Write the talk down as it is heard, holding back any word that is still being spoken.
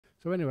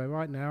So anyway,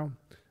 right now,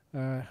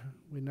 we're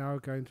now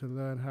going to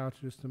learn how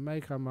to just to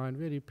make our mind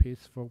really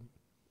peaceful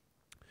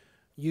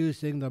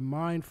using the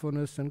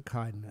mindfulness and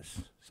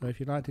kindness. So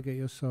if you'd like to get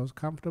yourselves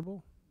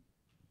comfortable,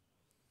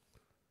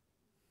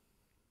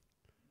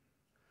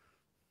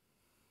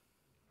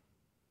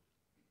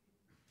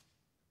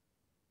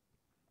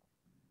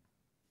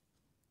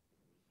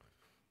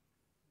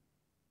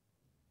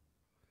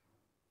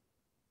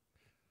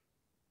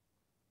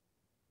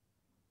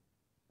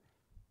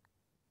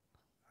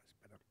 that's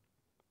better.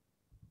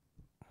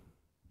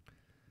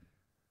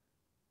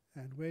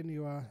 And when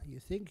you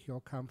think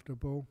you're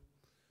comfortable,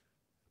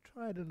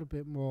 try a little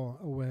bit more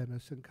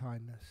awareness and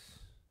kindness.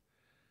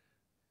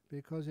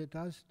 Because it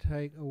does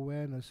take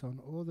awareness on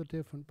all the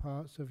different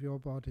parts of your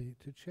body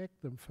to check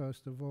them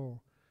first of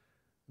all.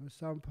 There are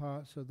some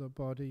parts of the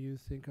body you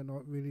think are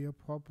not really a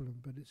problem,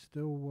 but it's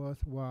still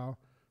worthwhile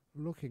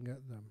looking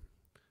at them,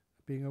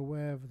 being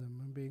aware of them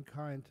and being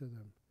kind to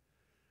them.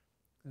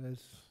 As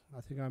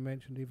I think I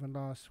mentioned even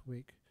last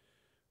week,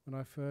 when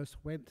I first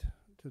went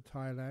to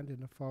Thailand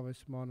in the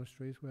forest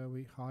monasteries where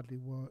we hardly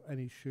wore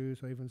any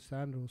shoes or even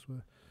sandals,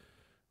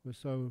 were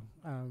so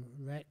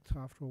wrecked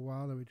after a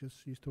while that we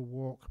just used to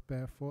walk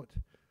barefoot.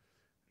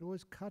 It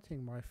was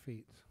cutting my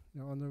feet,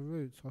 on the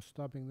roots or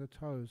stubbing the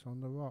toes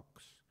on the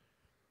rocks.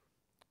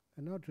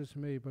 And not just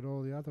me, but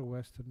all the other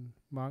Western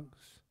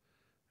monks.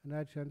 And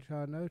Ajahn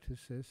Chah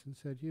noticed this and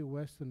said, "You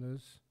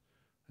Westerners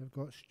have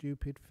got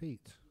stupid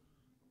feet."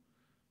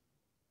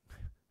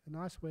 A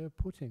nice way of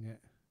putting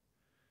it,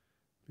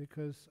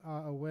 because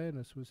our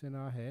awareness was in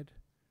our head,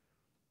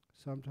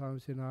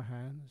 sometimes in our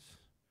hands,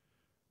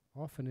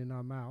 often in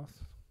our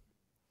mouth,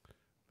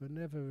 but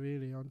never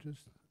really on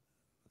just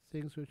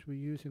things which we're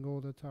using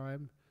all the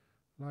time,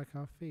 like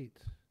our feet.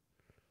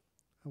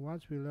 And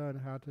once we learn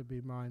how to be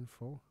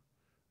mindful,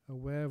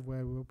 aware of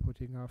where we're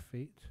putting our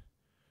feet,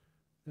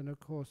 then of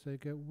course they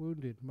get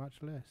wounded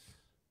much less.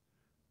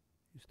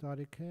 You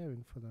started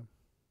caring for them.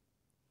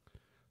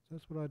 So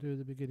that's what I do at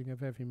the beginning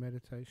of every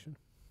meditation.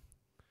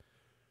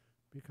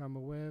 Become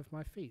aware of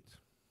my feet,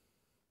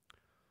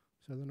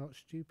 so they're not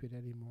stupid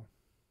anymore.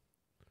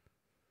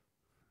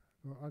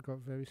 Well, I've got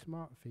very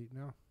smart feet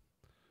now.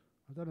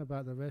 I don't know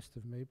about the rest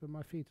of me, but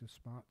my feet are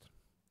smart.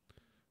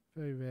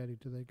 Very rarely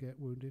do they get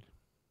wounded.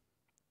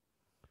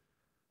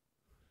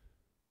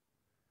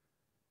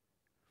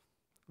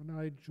 And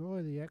I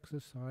enjoy the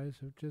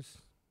exercise of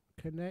just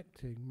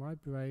connecting my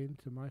brain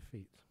to my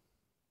feet.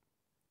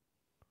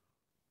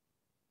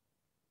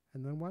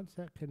 And then once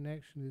that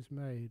connection is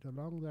made,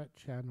 along that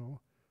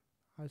channel,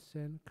 I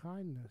send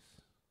kindness.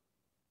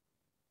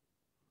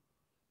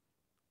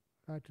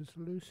 Like just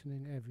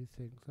loosening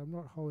everything. So I'm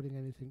not holding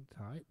anything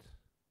tight.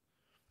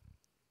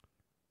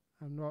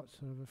 I'm not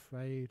sort of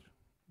afraid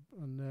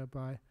and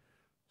thereby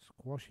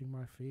squashing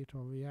my feet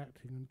or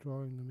reacting and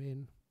drawing them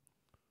in.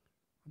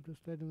 I'm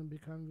just letting them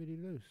become really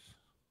loose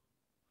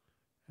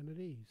and at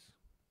ease.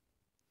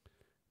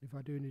 If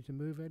I do need to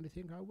move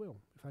anything, I will.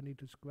 If I need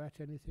to scratch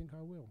anything,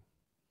 I will.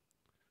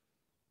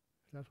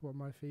 If that's what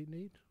my feet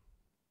need,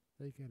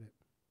 they get it.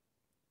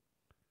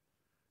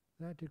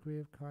 That degree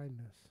of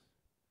kindness.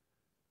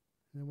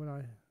 And when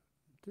I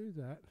do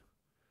that,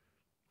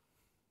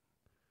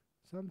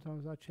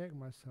 sometimes I check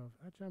myself.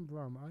 Ajahn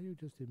Brahm, are you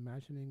just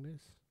imagining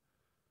this?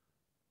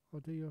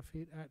 Or do your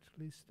feet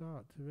actually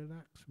start to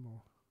relax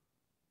more?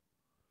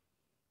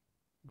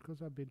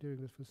 Because I've been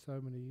doing this for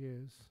so many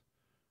years,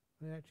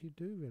 they actually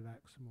do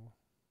relax more.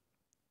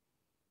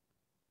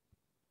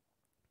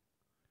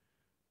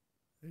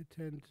 They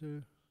tend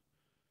to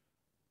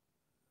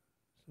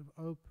sort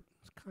of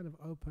kind of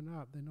open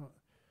up. They're not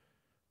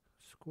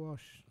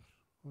squashed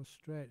or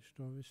stretched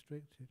or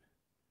restricted.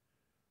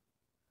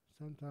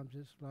 Sometimes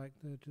it's like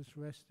they're just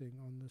resting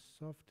on the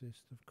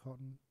softest of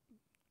cotton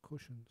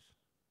cushions.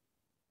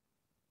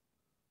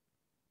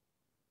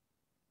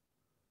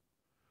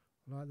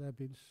 Like they've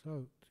been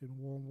soaked in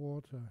warm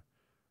water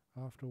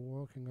after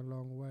walking a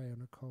long way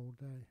on a cold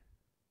day.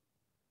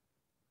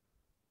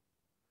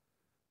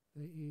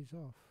 They ease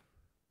off.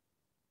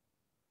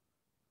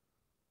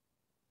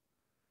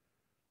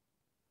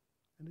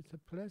 And it's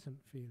a pleasant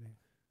feeling.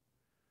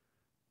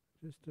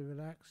 Just to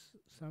relax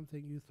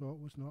something you thought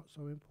was not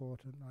so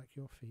important, like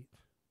your feet.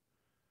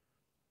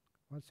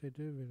 Once they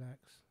do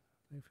relax,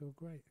 they feel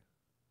great.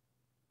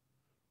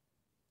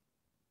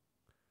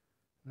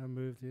 Now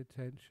move the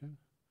attention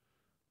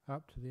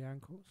up to the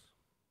ankles.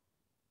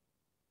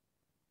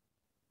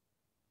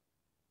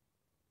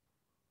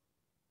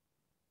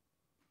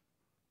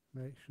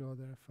 Make sure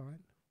they're fine.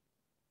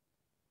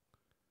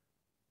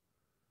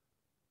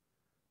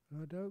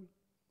 And I don't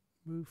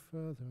move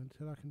further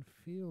until I can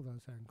feel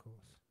those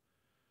ankles.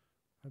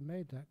 I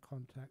made that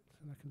contact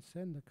and I can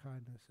send the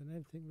kindness and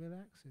everything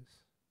relaxes.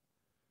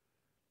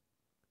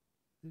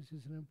 This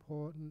is an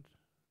important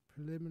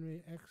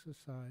preliminary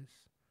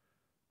exercise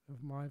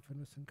of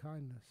mindfulness and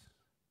kindness,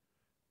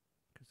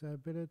 because the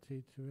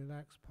ability to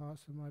relax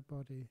parts of my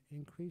body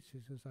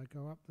increases as I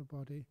go up the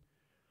body,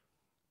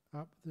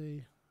 up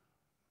the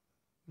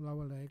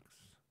lower legs,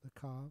 the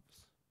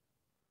calves,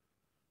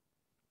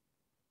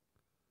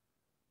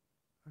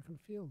 can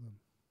feel them.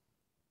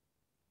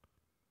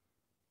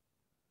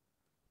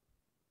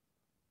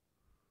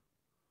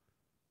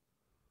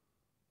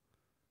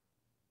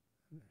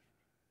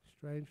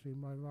 Strangely,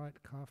 my right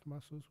calf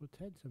muscles were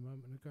tense a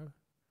moment ago.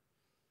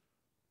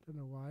 Don't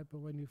know why, but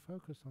when you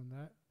focus on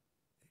that,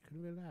 it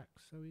can relax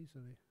so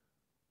easily.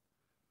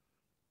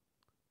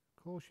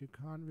 Of course, you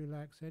can't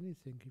relax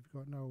anything if you've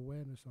got no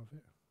awareness of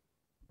it.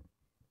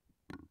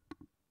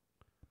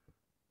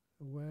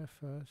 Aware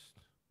first,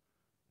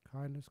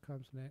 kindness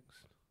comes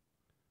next,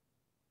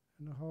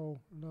 and the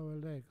whole lower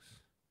legs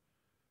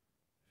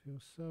feel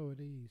so at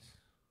ease.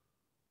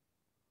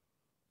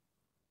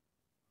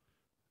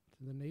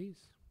 To the knees.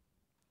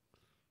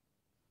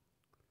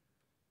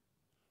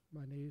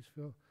 My knees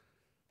feel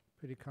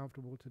pretty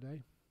comfortable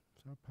today,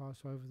 so I'll pass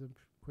over them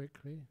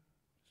quickly,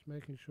 just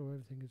making sure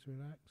everything is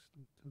relaxed.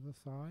 To the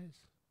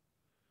thighs.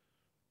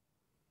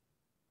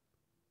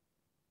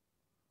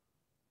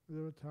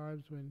 There are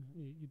times when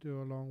you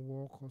do a long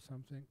walk or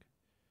something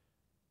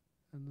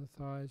and the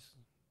thighs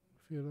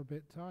feel a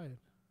bit tired,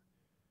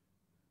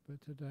 but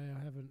today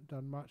I haven't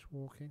done much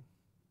walking,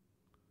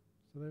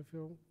 so they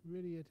feel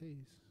really at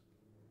ease.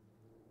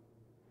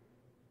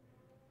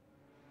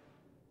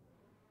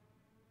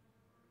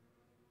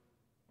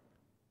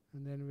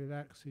 And then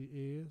relax the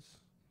ears,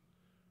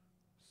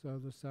 so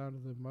the sound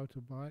of the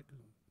motorbike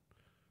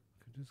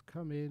can just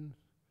come in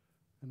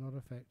and not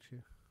affect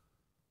you.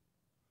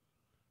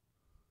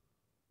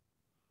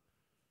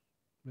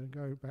 Then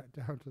go back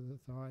down to the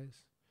thighs,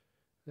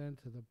 then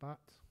to the butt,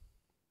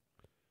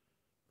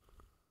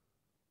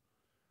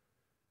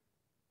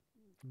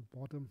 and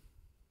bottom.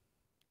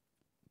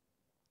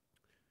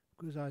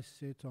 Because I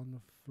sit on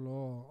the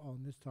floor,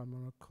 this time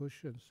on a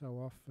cushion so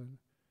often,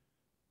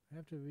 I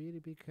have to really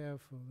be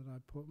careful that I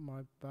put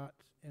my butt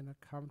in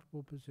a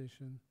comfortable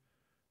position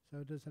so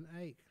it doesn't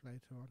ache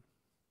later on.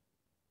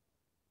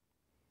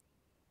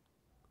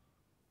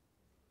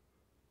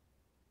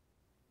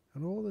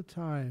 And all the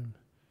time,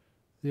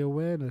 the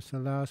awareness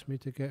allows me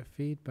to get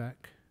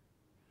feedback.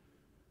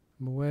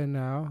 I'm aware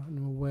now, and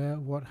I'm aware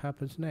of what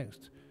happens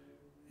next.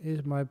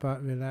 Is my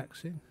butt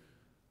relaxing?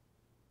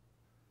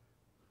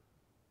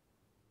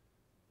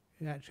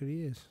 It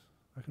actually is.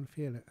 I can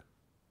feel it.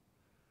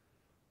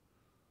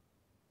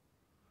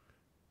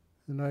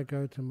 Then I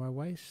go to my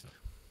waist.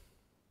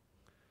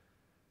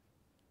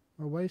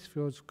 My waist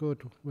feels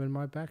good when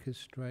my back is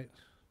straight.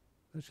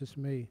 That's just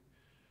me.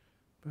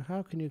 But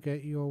how can you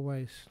get your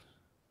waist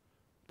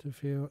to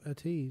feel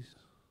at ease,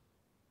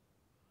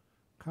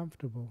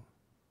 comfortable?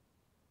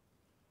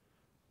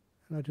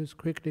 And I just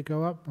quickly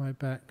go up my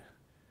back,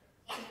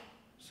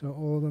 so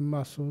all the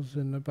muscles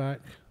in the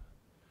back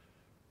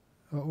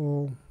are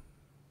all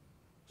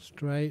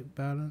straight,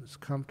 balanced,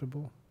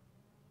 comfortable.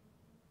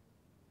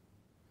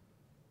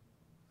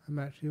 I'm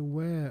actually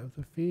aware of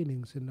the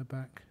feelings in the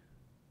back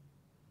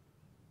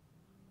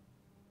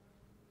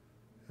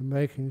and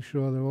making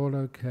sure they're all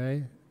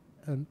okay,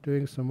 and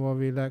doing some more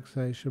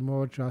relaxation,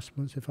 more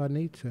adjustments if I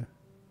need to.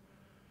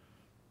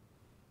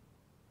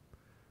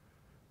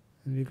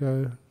 And you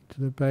go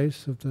to the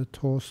base of the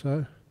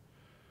torso.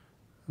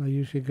 I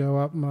usually go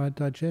up my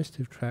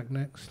digestive tract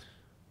next.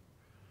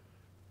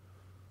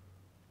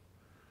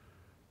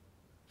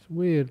 It's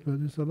weird, but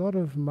there's a lot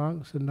of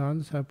monks and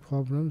nuns have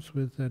problems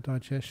with their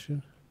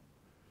digestion.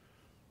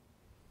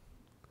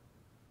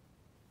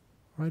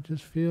 I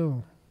just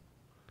feel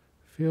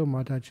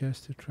my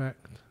digestive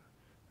tract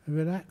and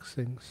relax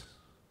things.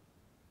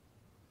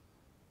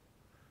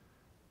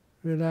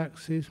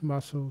 Relax these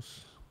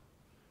muscles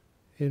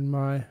in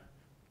my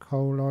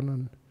colon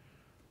and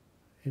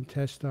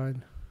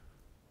intestine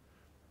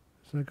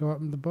as I go up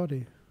in the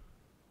body.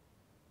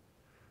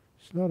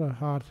 It's not a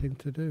hard thing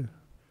to do.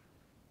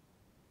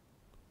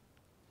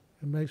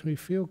 It makes me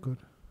feel good.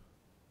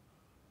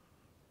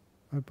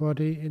 My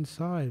body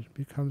inside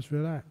becomes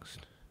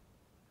relaxed.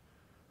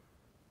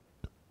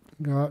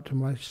 Go up to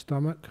my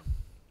stomach.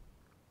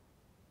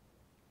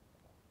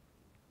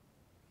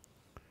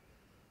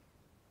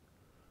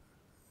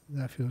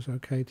 That feels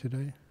okay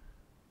today.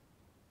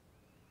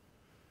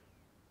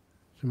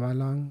 To my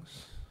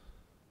lungs.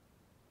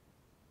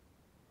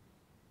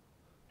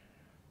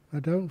 I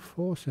don't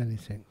force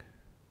anything.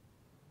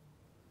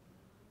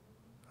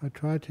 I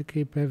try to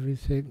keep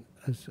everything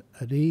as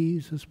at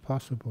ease as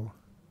possible.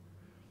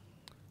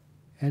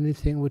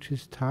 Anything which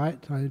is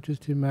tight, I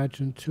just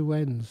imagine two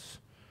ends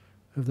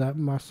of that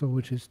muscle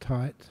which is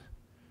tight,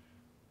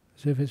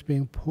 as if it's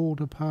being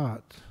pulled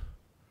apart.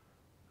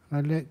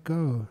 I let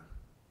go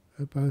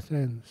at both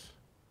ends,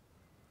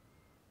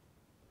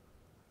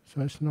 so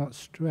it's not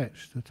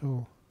stretched at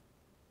all.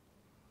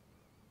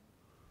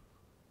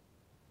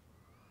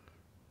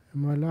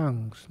 And my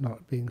lungs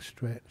not being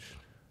stretched.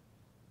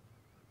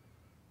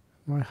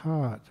 My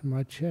heart,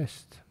 my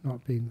chest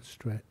not being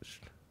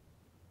stretched.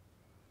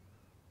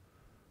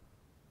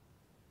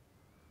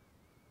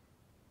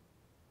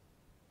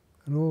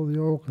 And all the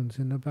organs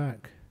in the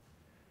back,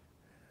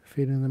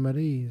 feeling them at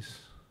ease.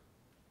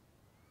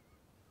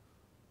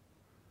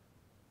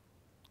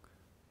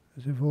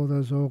 as if all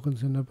those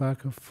organs in the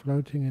back are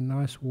floating in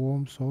nice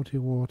warm salty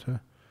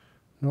water,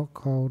 not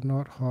cold,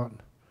 not hot,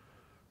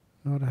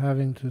 not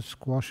having to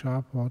squash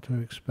up or to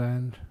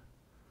expand,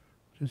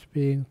 just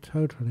being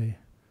totally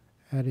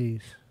at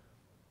ease.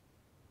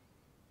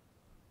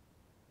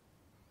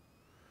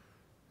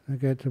 I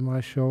get to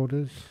my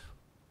shoulders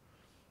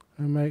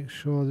and make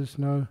sure there's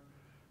no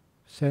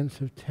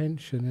sense of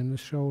tension in the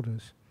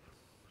shoulders.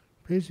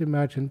 Please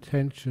imagine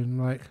tension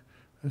like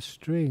a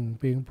string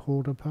being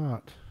pulled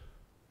apart.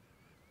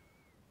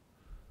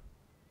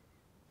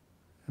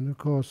 And of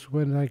course,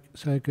 when I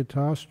say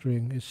guitar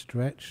string is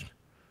stretched,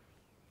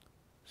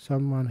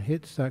 someone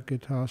hits that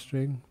guitar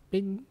string,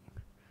 bing,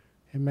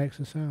 it makes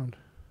a sound.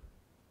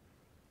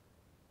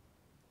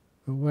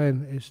 But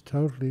when it's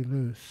totally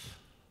loose,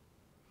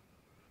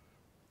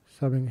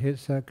 something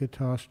hits that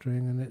guitar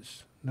string and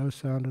it's no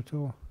sound at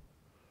all.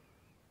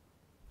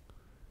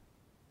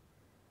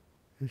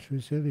 It's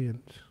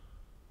resilient.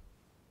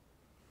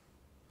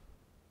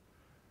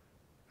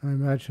 I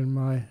imagine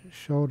my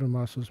shoulder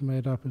muscles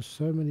made up of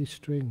so many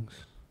strings,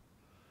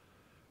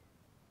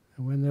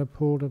 and when they're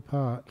pulled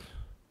apart,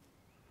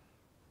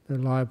 they're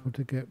liable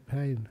to get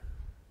pain.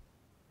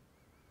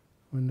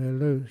 When they're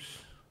loose,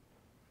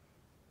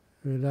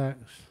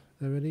 relaxed,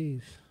 they're at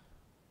ease.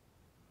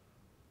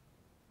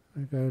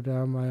 I go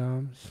down my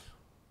arms.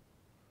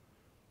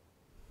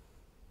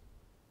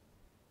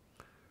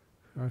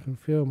 I can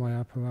feel my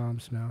upper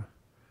arms now.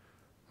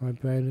 My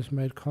brain has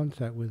made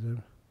contact with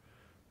them,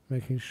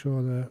 making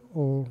sure they're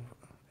all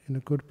in a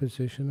good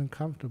position and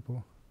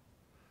comfortable.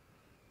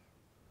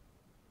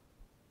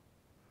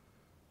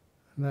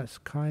 And that's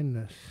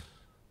kindness.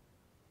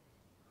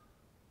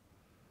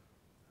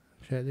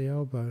 Check the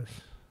elbows.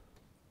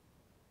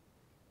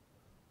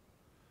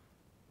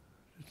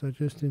 So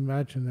just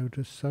imagine they were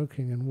just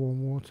soaking in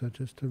warm water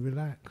just to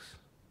relax.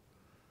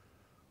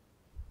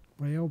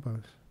 My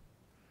elbows.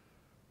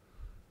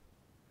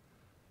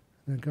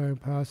 Then going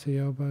past the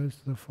elbows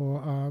to the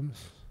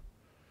forearms,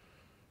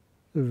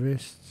 the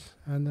wrists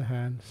and the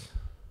hands.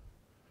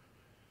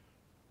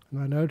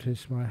 And I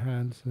notice my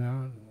hands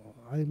now.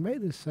 I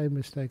made the same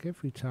mistake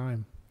every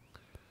time.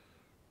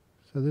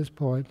 So at this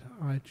point,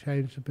 I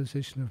change the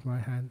position of my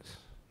hands.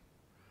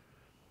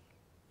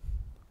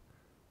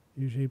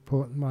 Usually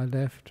put my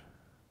left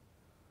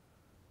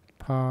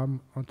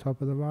palm on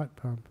top of the right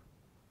palm.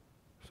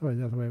 Sorry,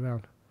 the other way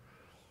around.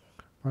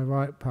 My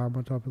right palm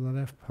on top of the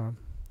left palm,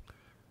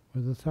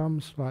 with the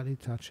thumb slightly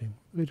touching.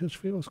 It just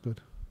feels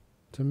good,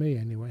 to me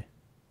anyway.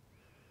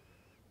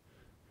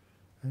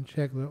 And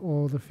check that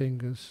all the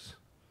fingers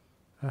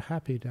are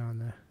happy down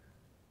there.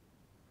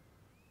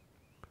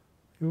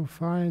 You'll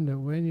find that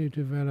when you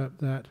develop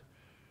that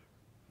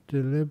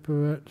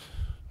deliberate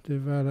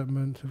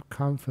development of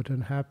comfort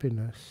and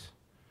happiness,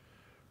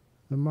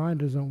 the mind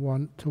doesn't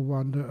want to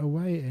wander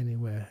away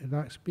anywhere. It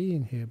likes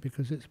being here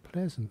because it's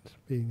pleasant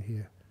being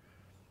here,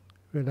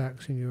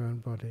 relaxing your own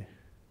body.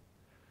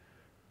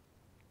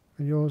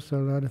 And you also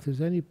learn if there's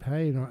any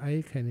pain or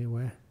ache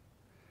anywhere,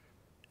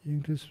 you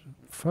can just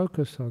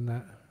focus on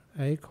that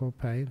ache or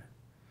pain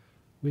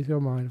with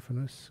your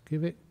mindfulness,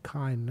 give it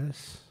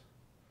kindness,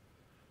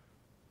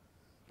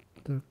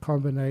 the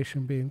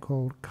combination being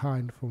called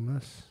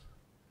kindfulness.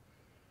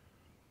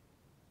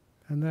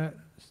 And that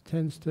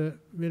tends to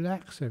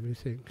relax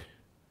everything.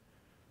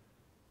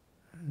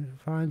 And it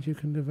finds you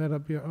can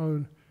develop your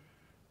own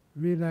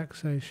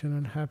relaxation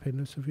and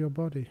happiness of your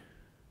body.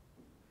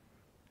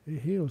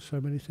 It heals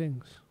so many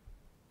things.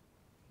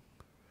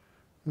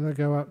 Then I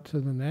go up to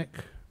the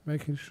neck,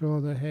 making sure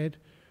the head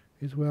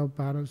is well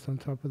balanced on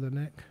top of the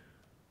neck.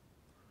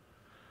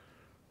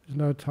 There's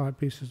no tight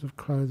pieces of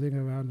clothing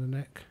around the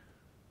neck.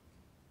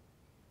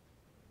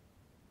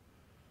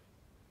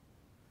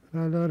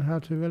 And I learn how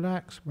to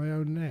relax my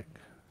own neck.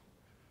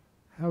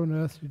 How on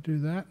earth do you do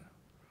that?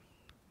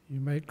 You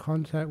make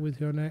contact with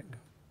your neck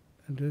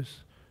and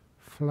just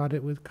flood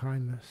it with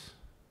kindness.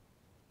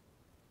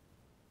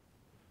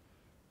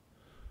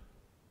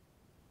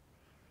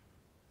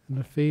 And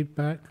the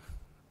feedback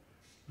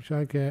which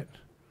I get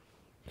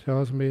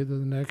tells me that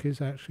the neck is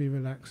actually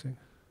relaxing.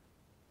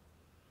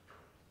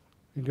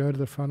 You go to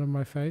the front of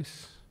my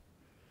face,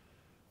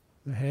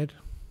 the head,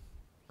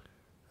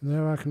 and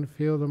there I can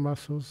feel the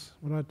muscles.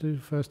 What I do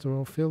first of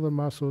all, feel the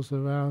muscles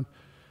around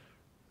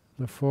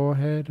the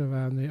forehead,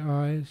 around the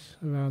eyes,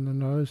 around the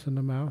nose and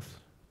the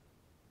mouth.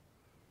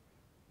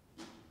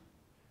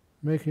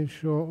 Making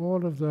sure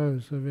all of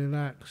those are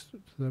relaxed to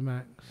the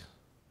max.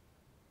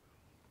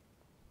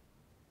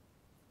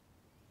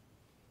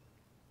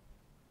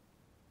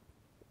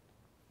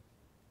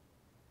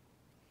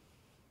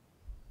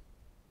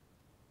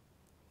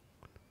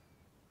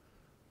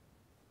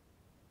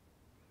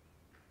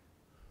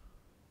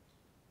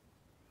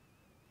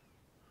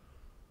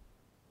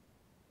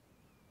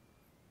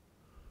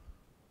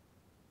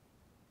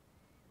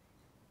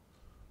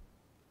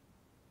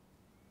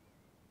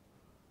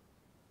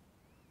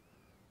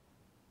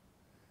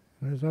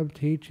 And as I'm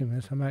teaching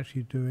this, I'm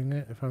actually doing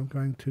it. If I'm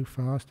going too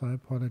fast, I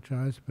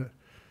apologize, but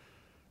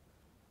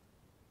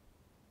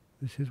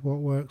This is what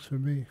works for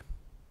me.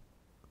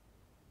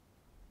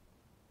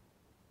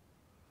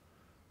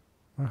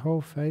 My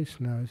whole face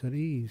now is at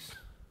ease,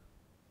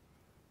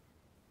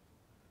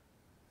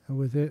 and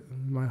with it,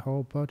 my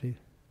whole body.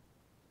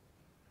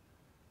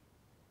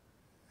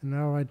 And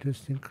now I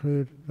just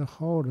include the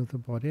whole of the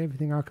body.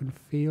 Everything I can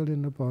feel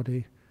in the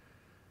body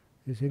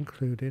is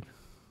included.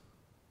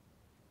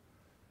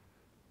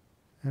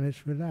 And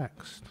it's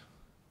relaxed,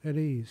 at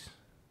ease.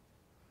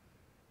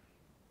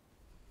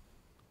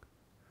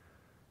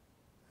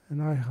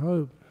 And I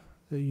hope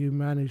that you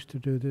manage to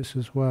do this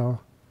as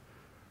well.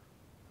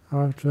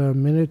 After a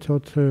minute or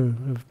two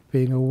of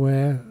being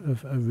aware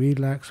of a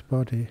relaxed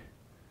body,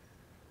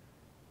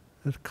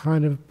 a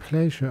kind of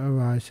pleasure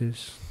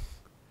arises.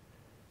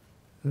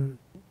 The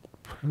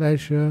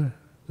pleasure,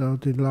 the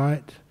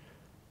delight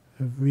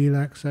of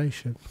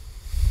relaxation.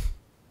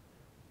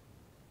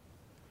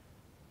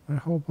 My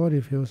whole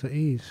body feels at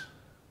ease.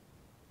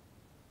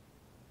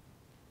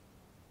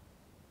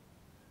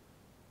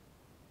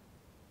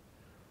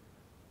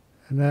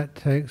 And that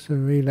takes the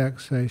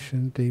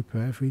relaxation deeper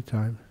every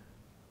time.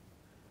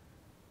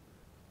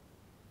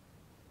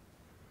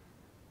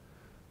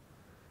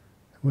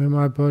 When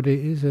my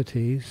body is at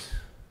ease,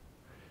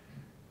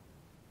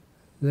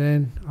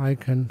 then I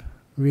can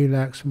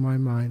relax my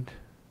mind.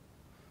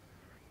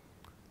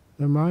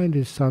 The mind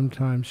is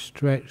sometimes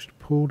stretched,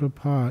 pulled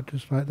apart,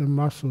 just like the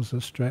muscles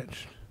are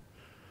stretched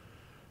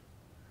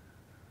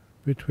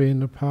between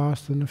the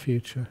past and the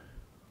future,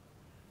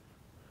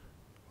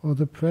 or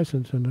the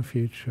present and the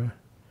future.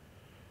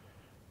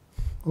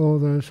 All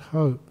those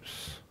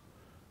hopes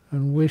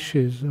and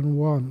wishes and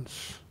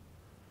wants,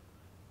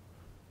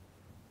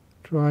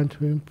 trying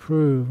to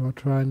improve or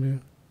trying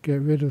to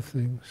get rid of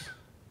things.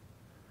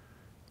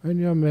 When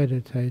you're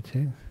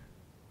meditating,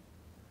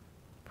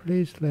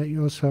 please let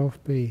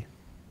yourself be.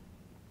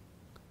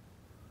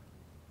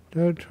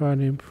 Don't try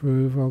and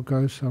improve or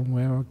go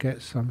somewhere or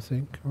get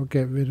something or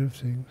get rid of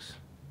things.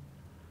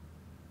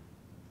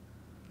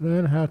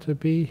 Learn how to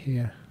be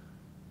here.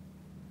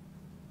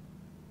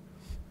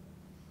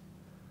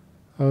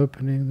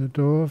 Opening the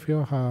door of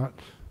your heart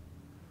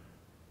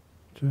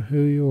to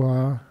who you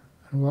are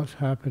and what's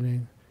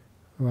happening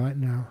right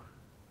now.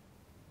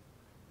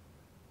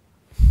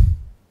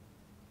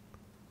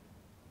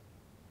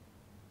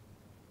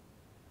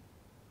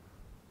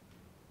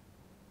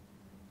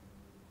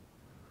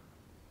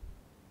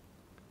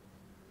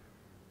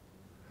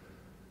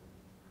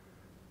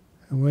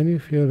 And when you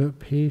feel at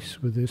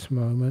peace with this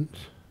moment,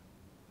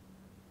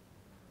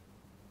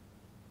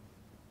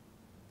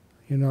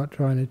 you're not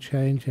trying to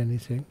change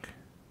anything,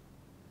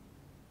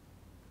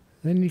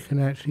 then you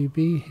can actually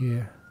be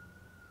here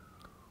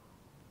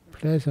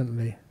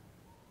pleasantly.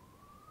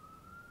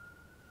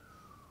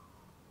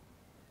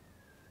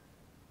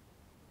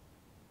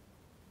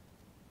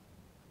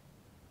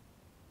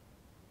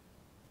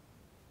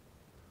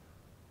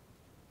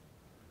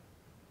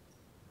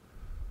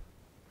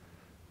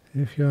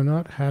 If you're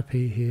not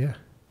happy here,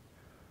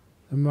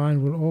 the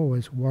mind will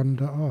always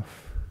wander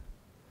off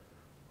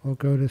or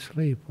go to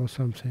sleep or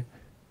something.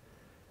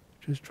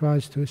 Just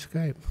tries to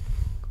escape.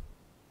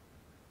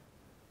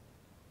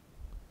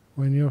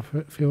 When you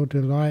feel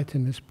delight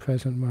in this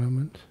present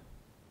moment,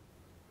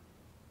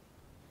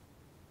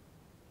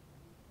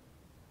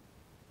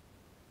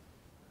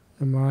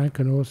 the mind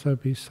can also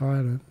be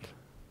silent,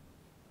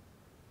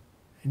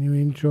 and you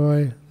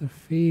enjoy the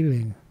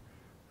feeling,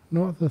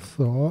 not the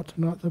thought,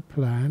 not the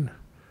plan,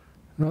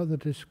 not the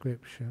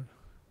description,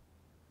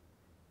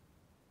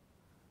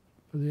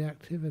 but the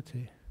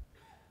activity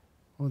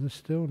or the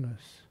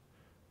stillness,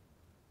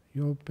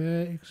 your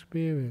bare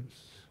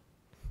experience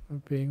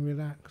of being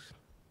relaxed.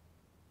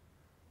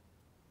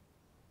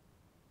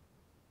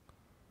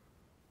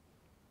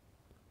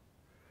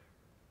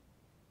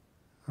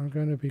 I'm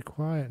going to be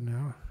quiet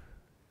now.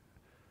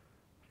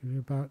 Give you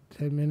about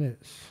 10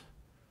 minutes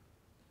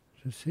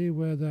to see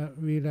where that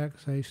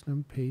relaxation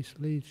and peace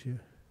leads you.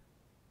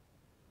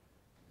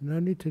 No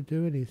need to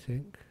do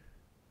anything.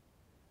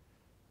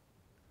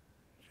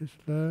 Just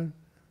learn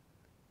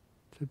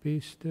to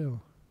be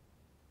still,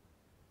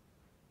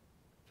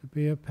 to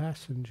be a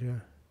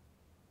passenger,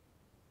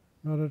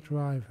 not a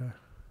driver.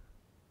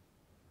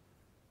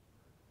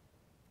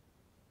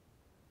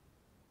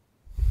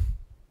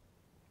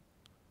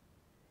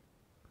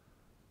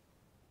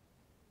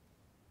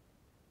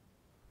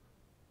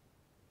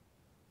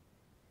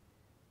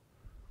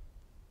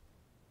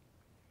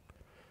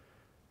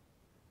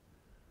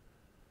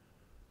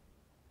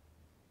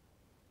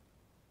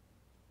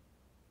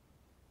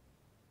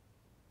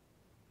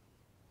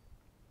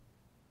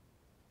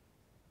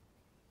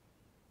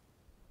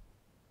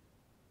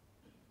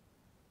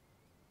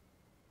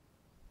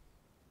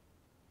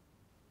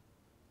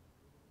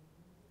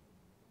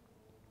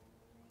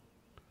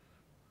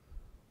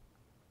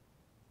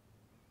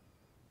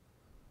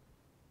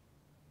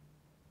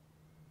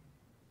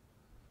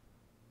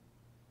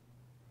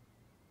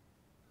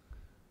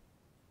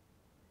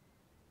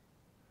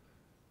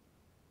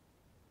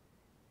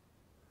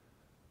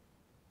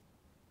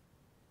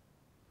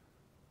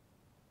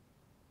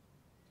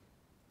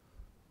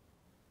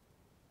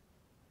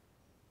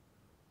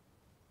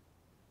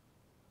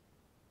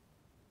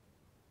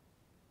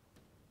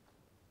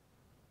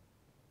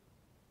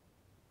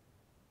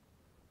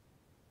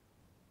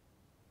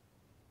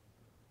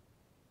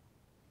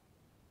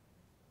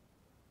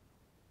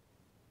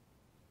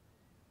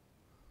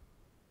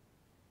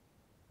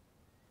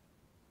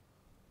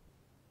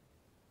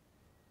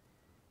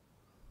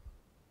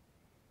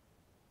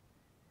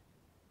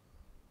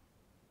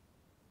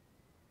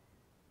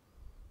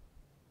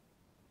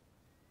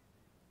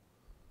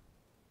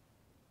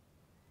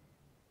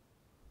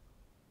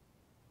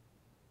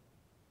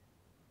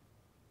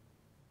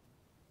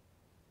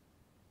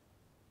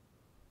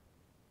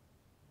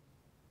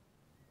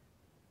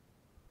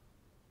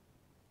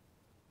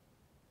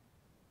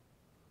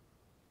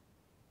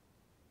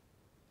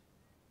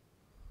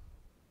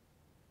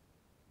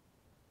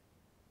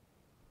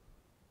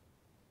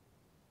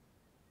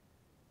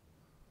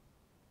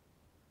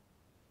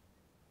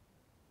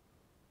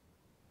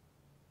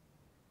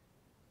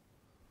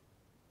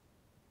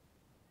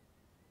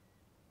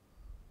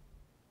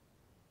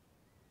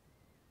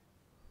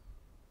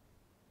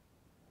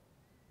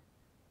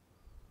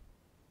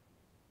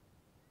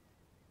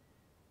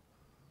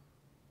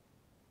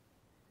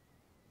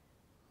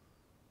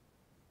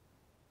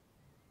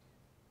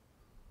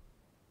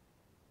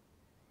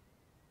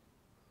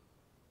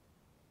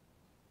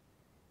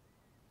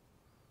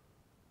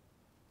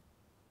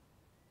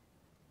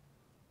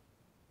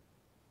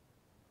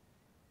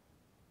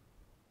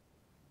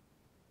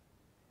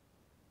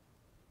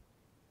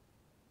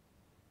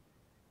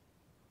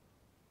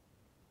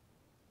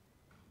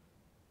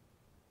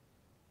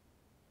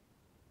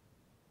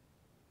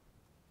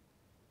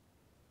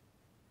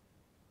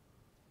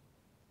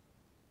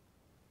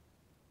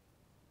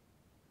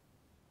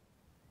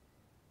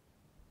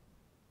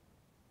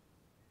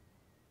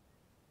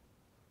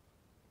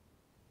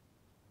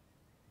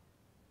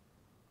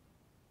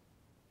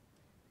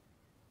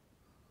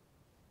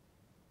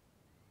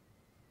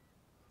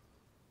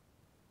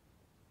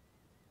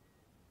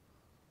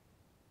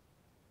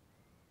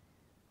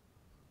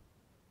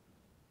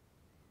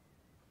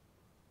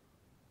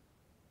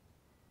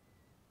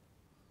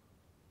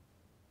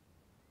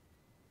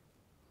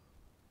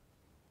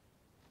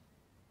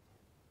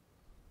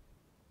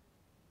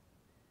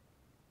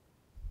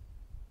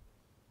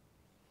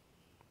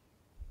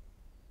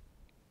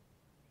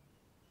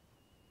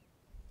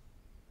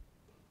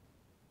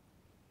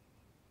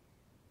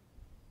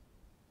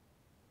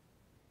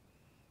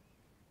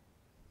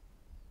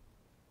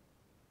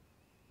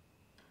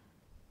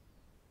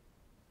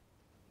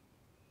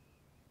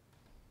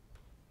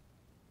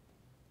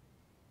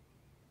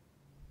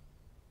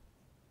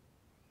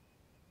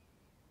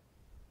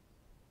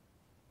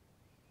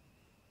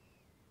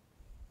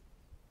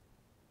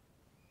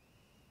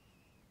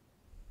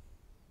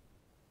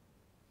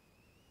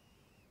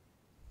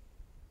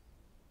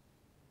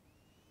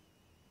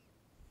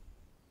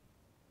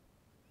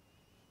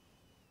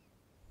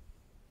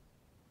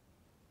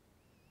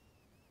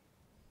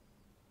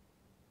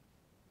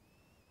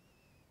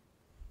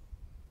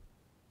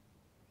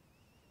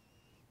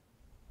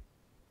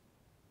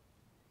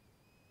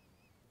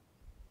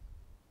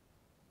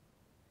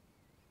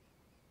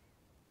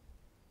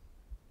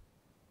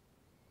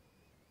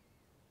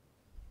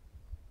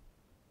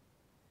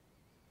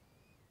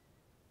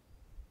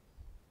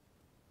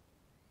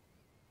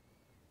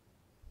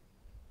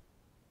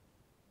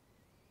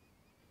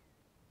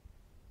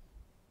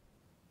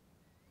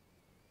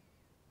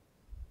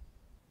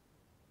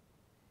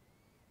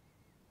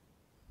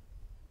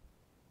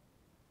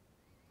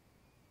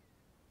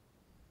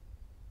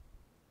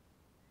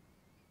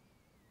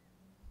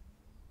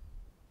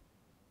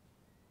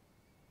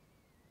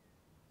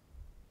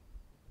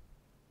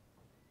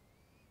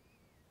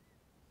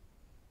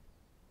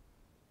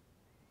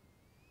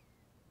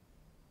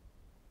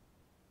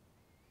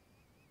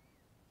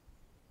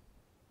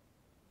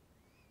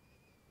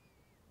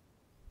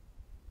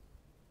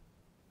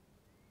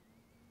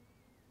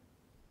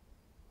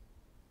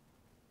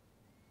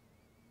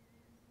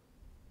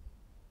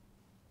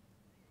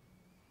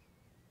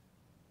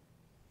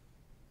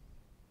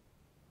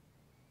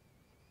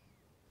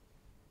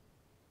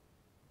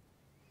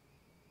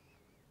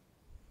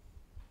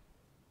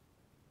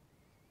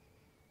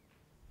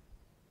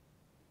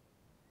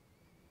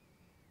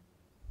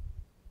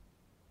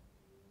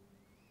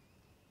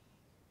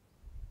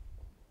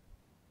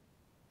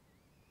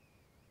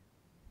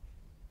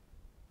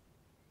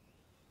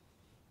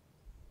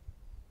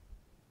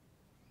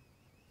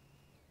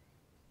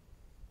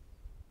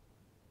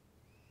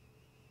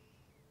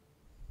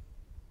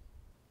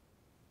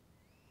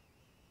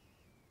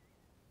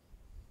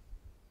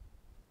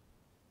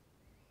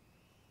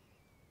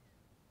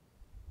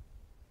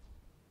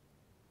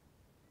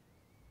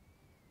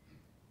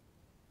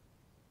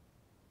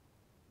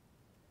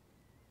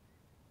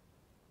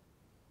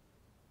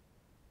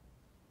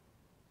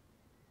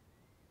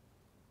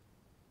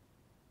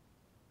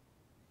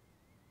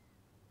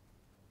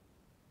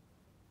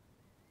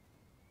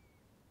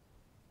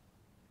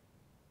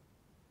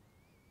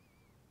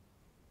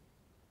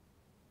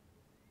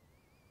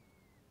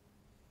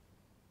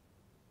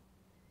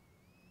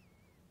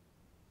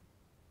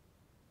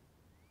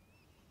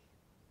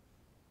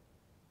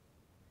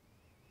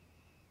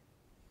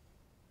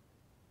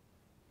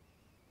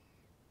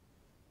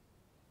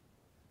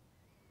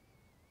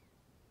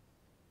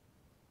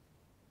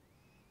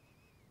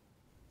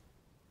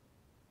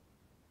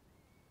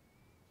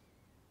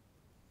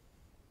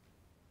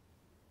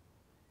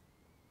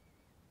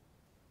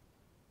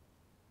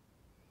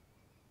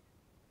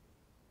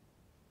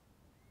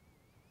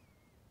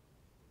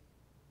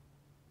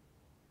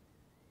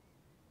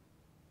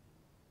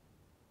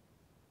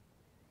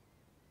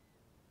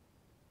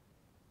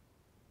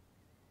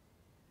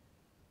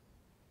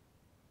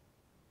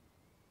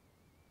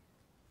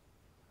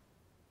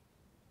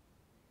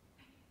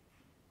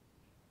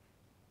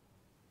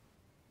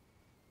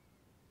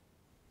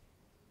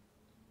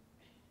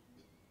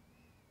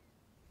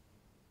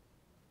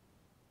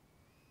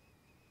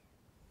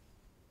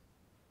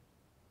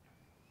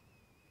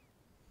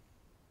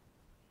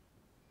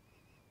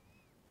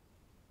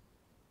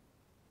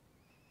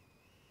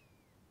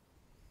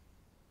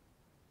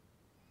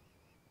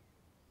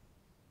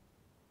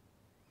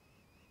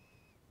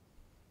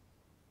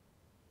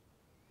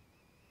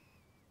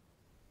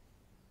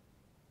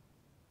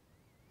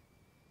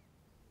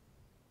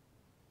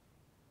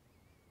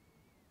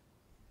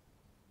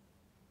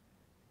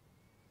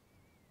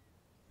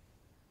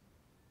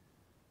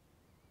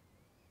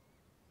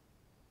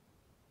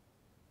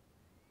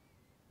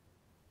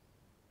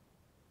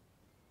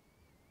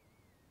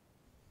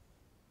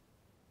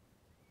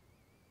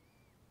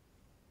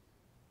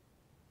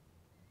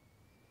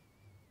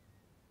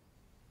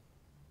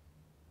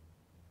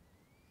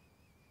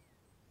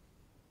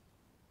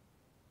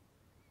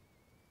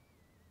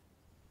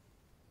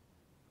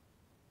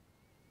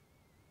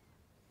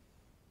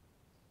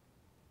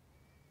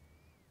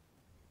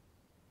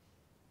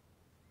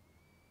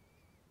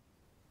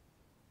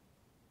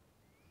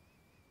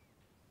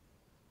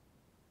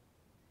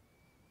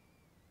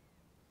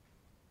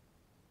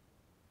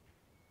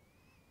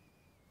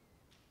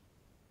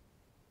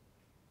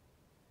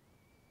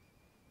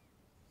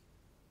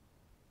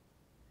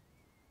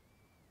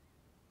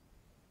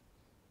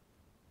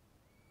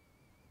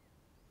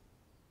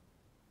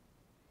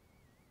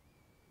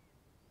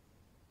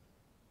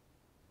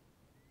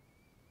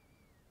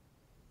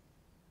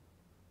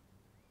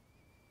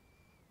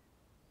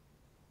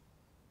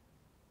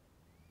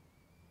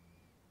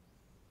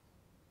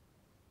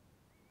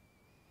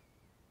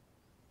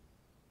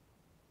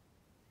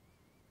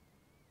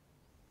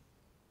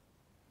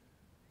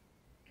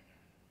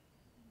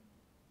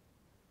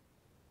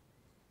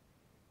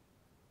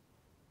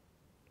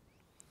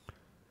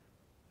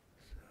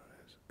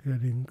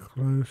 Getting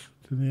close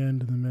to the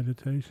end of the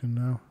meditation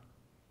now.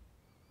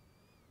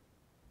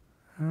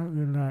 How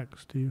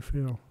relaxed do you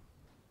feel?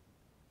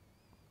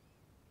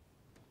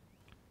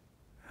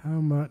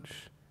 How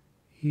much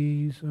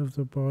ease of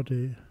the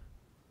body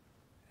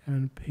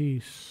and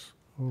peace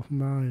of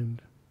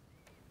mind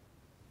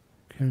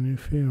can you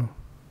feel?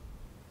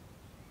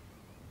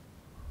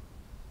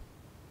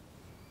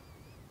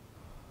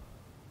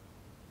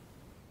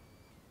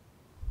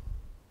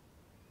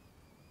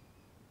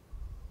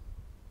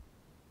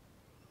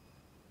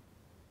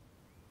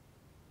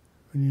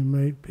 When you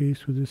make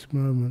peace with this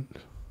moment,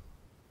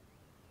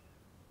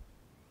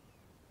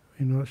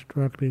 you're not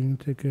struggling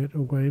to get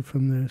away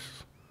from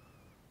this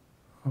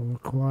or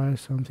acquire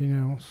something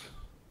else.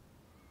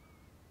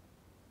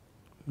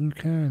 You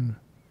can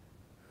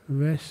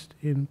rest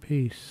in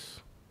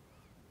peace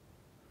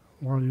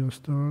while you're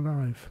still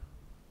alive.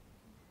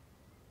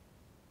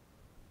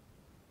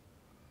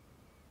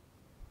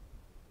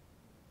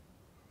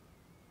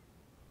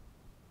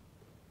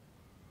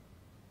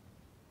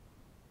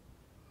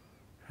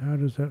 How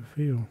does that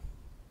feel?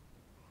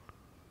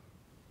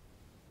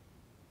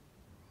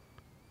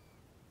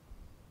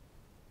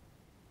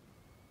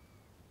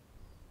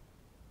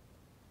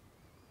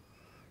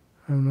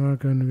 I'm now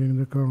going to ring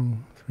the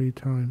gong 3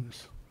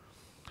 times.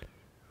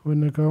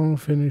 When the gong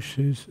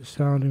finishes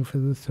sounding for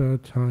the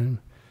 3rd time,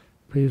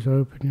 please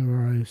open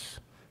your eyes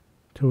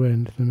to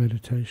end the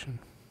meditation.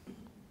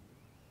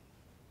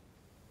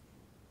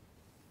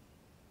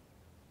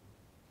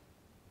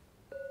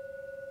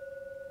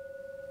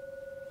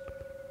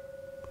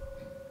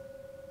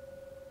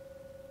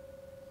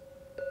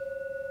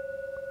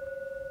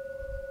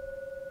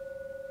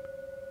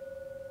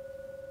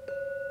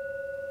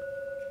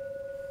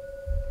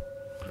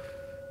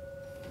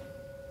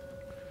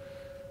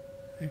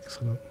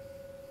 Excellent.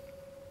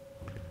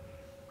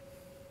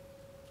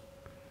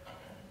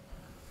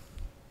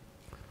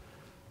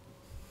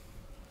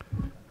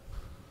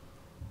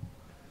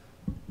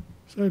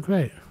 So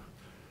great.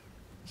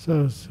 So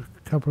there's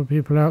a couple of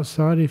people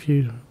outside. If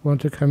you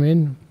want to come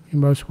in, you're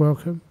most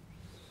welcome.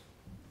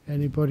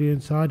 Anybody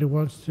inside who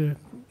wants to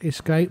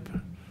escape,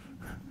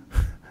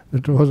 the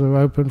doors are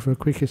open for a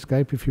quick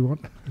escape if you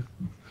want.